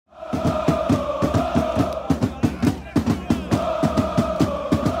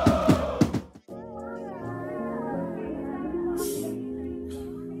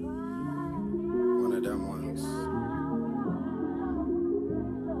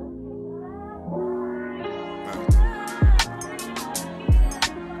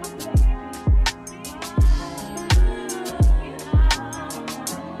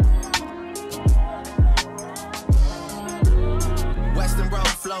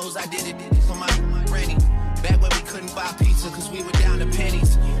knows I did it for my granny. Back when we couldn't buy pizza cause we were down to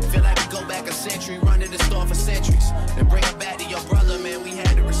pennies. Feel like we go back a century, run to the store for centuries. Then bring it back to your brother, man, we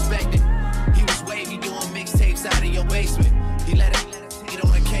had to respect it. He was wavy doing mixtapes out of your basement. He let us eat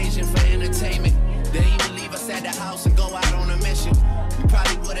on occasion for entertainment. Then he would leave us at the house and go out on a mission. We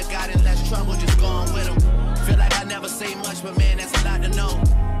probably would've got in less trouble just going with him. Feel like I never say much, but man, that's a lot to know.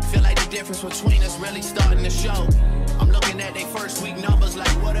 Feel like the difference between us really starting to show. I'm looking at they first week numbers like,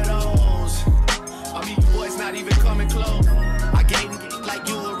 what are those? I mean, you boys not even coming close. I gave like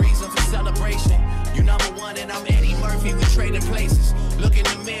you a reason for celebration. You number one and I'm Eddie Murphy, we trading places. Look in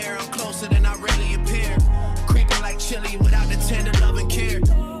the mirror, I'm closer than I really appear. Creeping like chili without the tender love and care.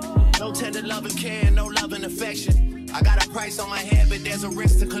 No tender love and care, no love and affection. I got a price on my head, but there's a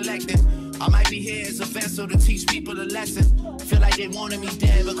risk to collecting. I might be here as a vessel to teach people a lesson. Feel like they wanted me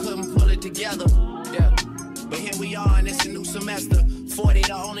dead, but couldn't pull it together. Yeah. But here we are, and it's a new semester. 40,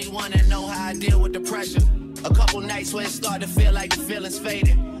 the only one that know how I deal with the pressure. A couple nights where it started to feel like the feeling's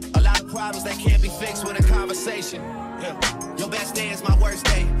faded. A lot of problems that can't be fixed with a conversation. Yeah. Your best day is my worst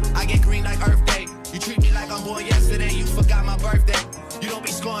day. I get green like Earth Day. You treat me like I'm born yesterday, you forgot my birthday. You don't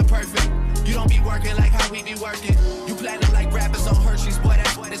be scoring perfect. You don't be working like how we be working. You platinum like rappers on Hershey's, boy,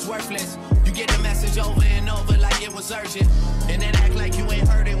 that's what it's worthless. You get the message over and over like it was urgent. And then act like you ain't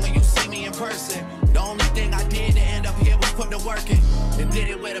heard it when you see me in person. The only thing I did to end up here was put the work in. And did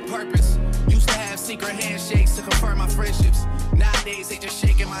it with a purpose. Used to have secret handshakes to confirm my friendships. Nowadays they just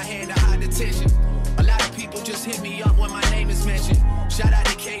shaking my hand to hide the tension. A lot of people just hit me up when my name is mentioned. Shout out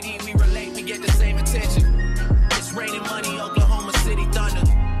to KD, we relate, we get the same attention. It's raining money, Oklahoma City Thunder.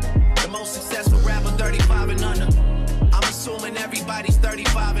 The most successful rapper 35 and under. I'm assuming everybody's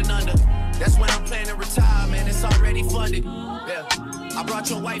 35 and under. That's when I'm planning to retire, man, it's already funded. Yeah. I brought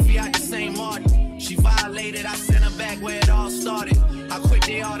your wifey out the same morning. She violated, I sent her back where it all started. How quick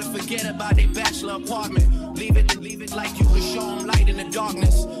they ought to forget about their bachelor apartment. Leave it like you could show them light in the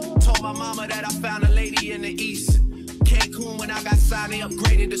darkness. Told my mama that I found a lady in the east. Cancun when I got signed, they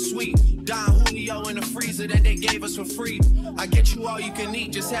upgraded the suite. Don Julio in the freezer that they gave us for free. I get you all you can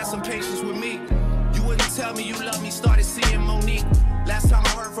eat, just have some patience with me. You wouldn't tell me you love me, started seeing Monique. Last time I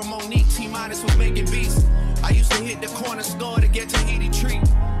heard from Monique, T-Minus was making beats. I used to hit the corner store to get Tahiti treat.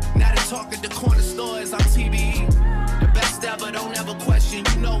 Now they talk at the corner store as I'm TBE. The best ever, don't ever question,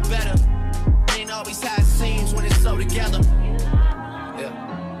 you know better. Ain't always how it seems when it's so together. Yeah.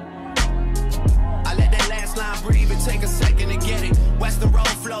 I let that last line breathe and take a second to get it. Western road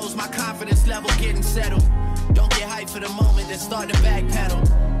flows, my confidence level getting settled. Don't get hyped for the moment, then start to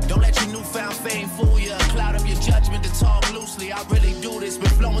backpedal. Don't let your newfound fame fool you, cloud up your judgment to talk loosely. I really do this, been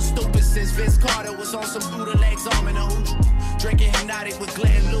flowing stupid since Vince Carter was on some Buddha legs, arm in a hooch. Drinking hypnotic with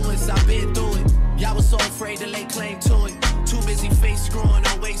Glenn Lewis, I've been through it. Y'all was so afraid to lay claim to it. Too busy face screwing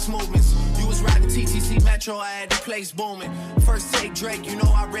on waist movements. You was riding TTC Metro, I had the place booming. First take Drake, you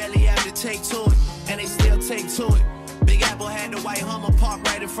know I rarely have to take to it. And they still take to it. Big Apple had the white Hummer parked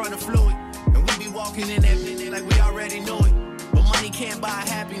right in front of Fluid. And we be walking in that minute like we already knew it. But money can't buy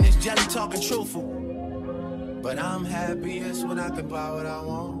happiness, jelly talking truthful. But I'm happiest when I can buy what I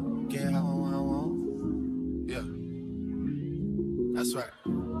want, get how I want. Yeah, that's right.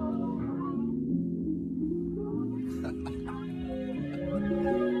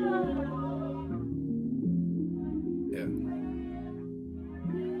 Yeah.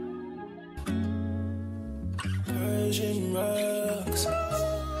 Persian rocks,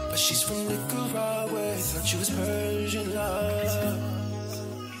 but she's from Nicaragua. Thought she was Persian love.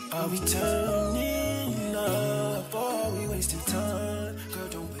 Are we turned